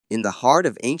In the heart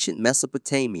of ancient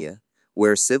Mesopotamia,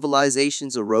 where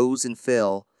civilizations arose and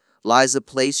fell, lies a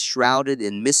place shrouded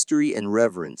in mystery and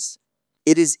reverence.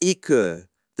 It is Ekur,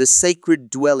 the sacred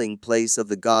dwelling place of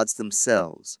the gods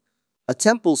themselves. A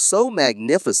temple so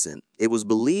magnificent it was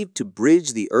believed to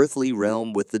bridge the earthly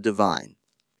realm with the divine.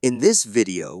 In this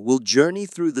video, we'll journey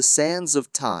through the sands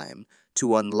of time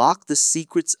to unlock the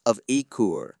secrets of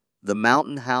Ekur, the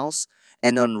mountain house,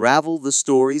 and unravel the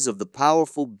stories of the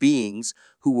powerful beings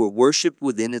who were worshipped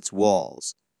within its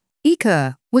walls.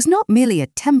 Ekur was not merely a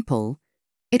temple,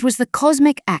 it was the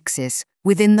cosmic axis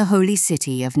within the holy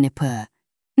city of Nippur.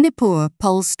 Nippur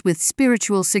pulsed with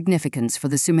spiritual significance for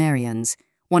the Sumerians,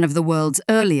 one of the world's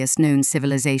earliest known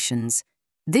civilizations.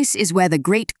 This is where the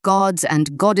great gods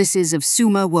and goddesses of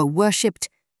Sumer were worshipped.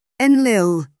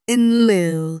 Enlil,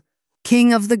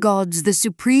 king of the gods, the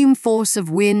supreme force of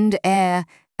wind, air,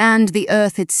 and the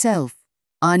earth itself.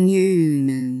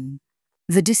 Anu,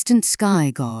 the distant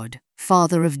sky god,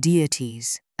 father of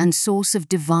deities, and source of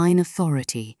divine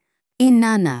authority.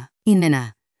 Inanna,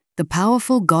 the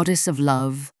powerful goddess of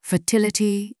love,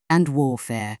 fertility, and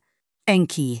warfare.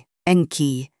 Enki,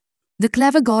 the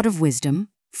clever god of wisdom,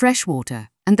 fresh water,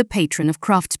 and the patron of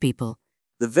craftspeople.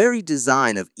 The very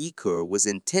design of Ekur was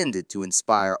intended to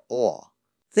inspire awe.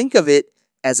 Think of it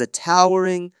as a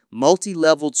towering,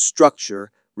 multi-leveled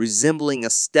structure resembling a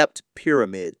stepped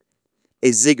pyramid,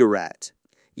 a ziggurat,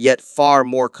 yet far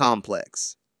more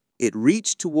complex. It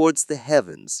reached towards the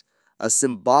heavens, a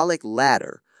symbolic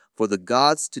ladder for the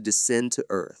gods to descend to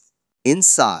earth.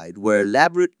 Inside were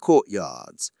elaborate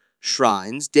courtyards,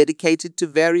 shrines dedicated to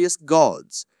various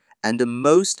gods, and a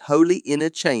most holy inner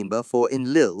chamber for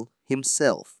Enlil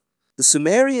himself. The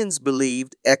Sumerians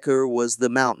believed Ekur was the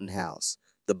mountain house,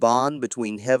 the bond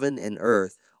between heaven and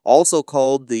earth, also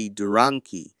called the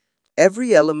Duranki.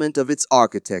 Every element of its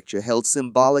architecture held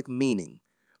symbolic meaning,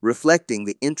 reflecting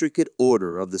the intricate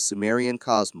order of the Sumerian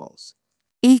cosmos.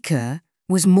 Ekur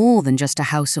was more than just a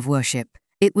house of worship.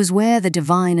 It was where the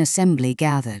divine assembly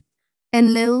gathered.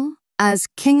 Enlil, as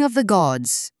king of the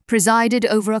gods, presided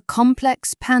over a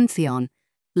complex pantheon.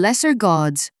 Lesser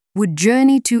gods would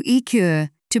journey to Ekur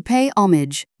to pay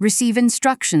homage, receive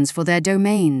instructions for their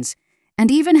domains, and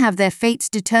even have their fates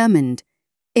determined.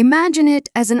 Imagine it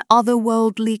as an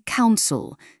otherworldly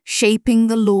council, shaping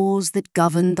the laws that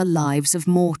govern the lives of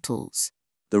mortals.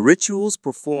 The rituals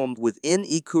performed within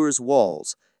Ekur's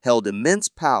walls held immense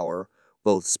power,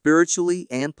 both spiritually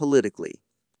and politically.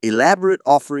 Elaborate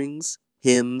offerings,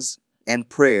 hymns, and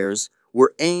prayers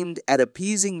were aimed at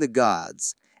appeasing the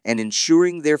gods and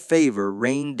ensuring their favor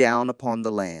rained down upon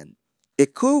the land.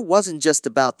 Ekur wasn't just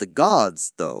about the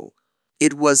gods, though.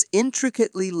 It was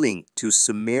intricately linked to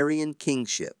Sumerian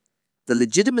kingship. The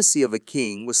legitimacy of a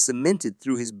king was cemented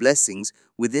through his blessings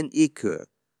within Ekur.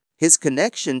 His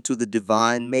connection to the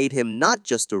divine made him not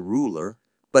just a ruler,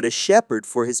 but a shepherd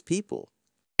for his people.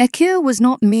 Ekur was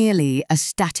not merely a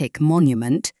static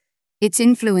monument. Its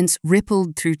influence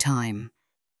rippled through time.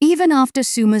 Even after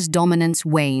Sumer's dominance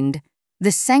waned,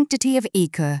 the sanctity of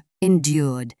Ekur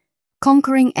endured.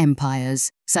 Conquering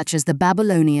empires, such as the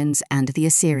Babylonians and the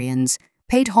Assyrians,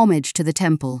 paid homage to the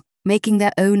temple, making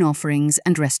their own offerings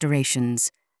and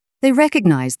restorations. They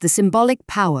recognized the symbolic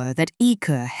power that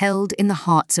Ekur held in the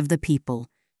hearts of the people.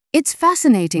 It's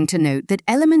fascinating to note that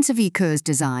elements of Ekur's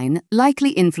design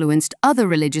likely influenced other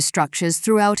religious structures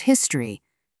throughout history.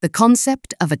 The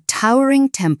concept of a towering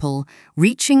temple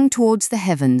reaching towards the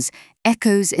heavens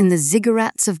echoes in the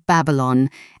Ziggurats of Babylon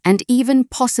and even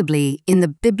possibly in the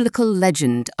biblical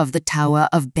legend of the Tower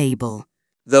of Babel.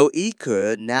 Though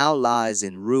Ekur now lies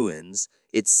in ruins,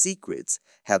 its secrets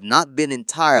have not been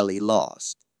entirely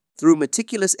lost. Through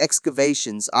meticulous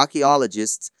excavations,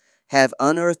 archaeologists have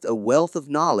unearthed a wealth of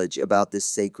knowledge about this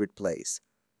sacred place.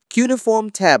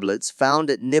 Cuneiform tablets found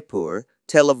at Nippur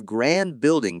tell of grand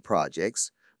building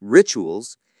projects,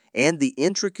 rituals, and the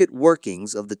intricate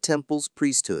workings of the temple's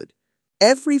priesthood.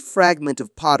 Every fragment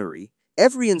of pottery,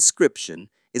 every inscription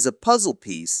is a puzzle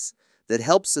piece that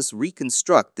helps us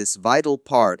reconstruct this vital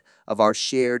part of our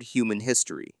shared human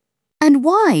history. And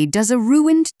why does a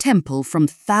ruined temple from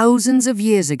thousands of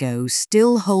years ago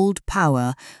still hold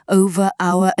power over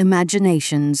our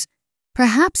imaginations?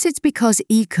 Perhaps it's because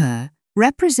Ekur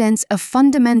represents a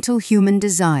fundamental human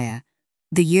desire,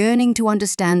 the yearning to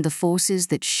understand the forces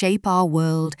that shape our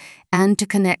world and to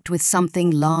connect with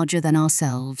something larger than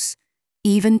ourselves.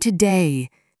 Even today,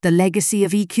 the legacy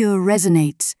of Ekur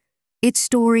resonates. Its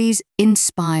stories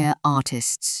inspire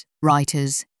artists,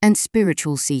 writers, and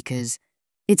spiritual seekers.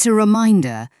 It's a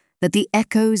reminder that the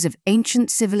echoes of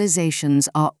ancient civilizations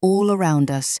are all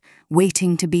around us,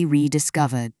 waiting to be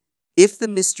rediscovered. If the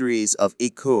mysteries of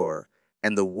Ekur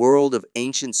and the world of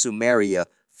ancient Sumeria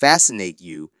fascinate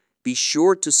you, be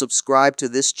sure to subscribe to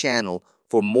this channel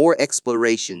for more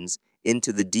explorations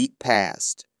into the deep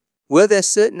past. Were there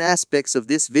certain aspects of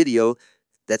this video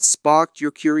that sparked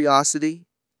your curiosity?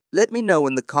 Let me know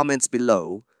in the comments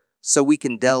below so we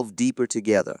can delve deeper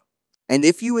together. And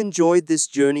if you enjoyed this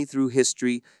journey through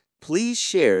history, please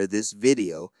share this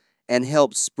video and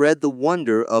help spread the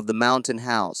wonder of the mountain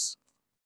house.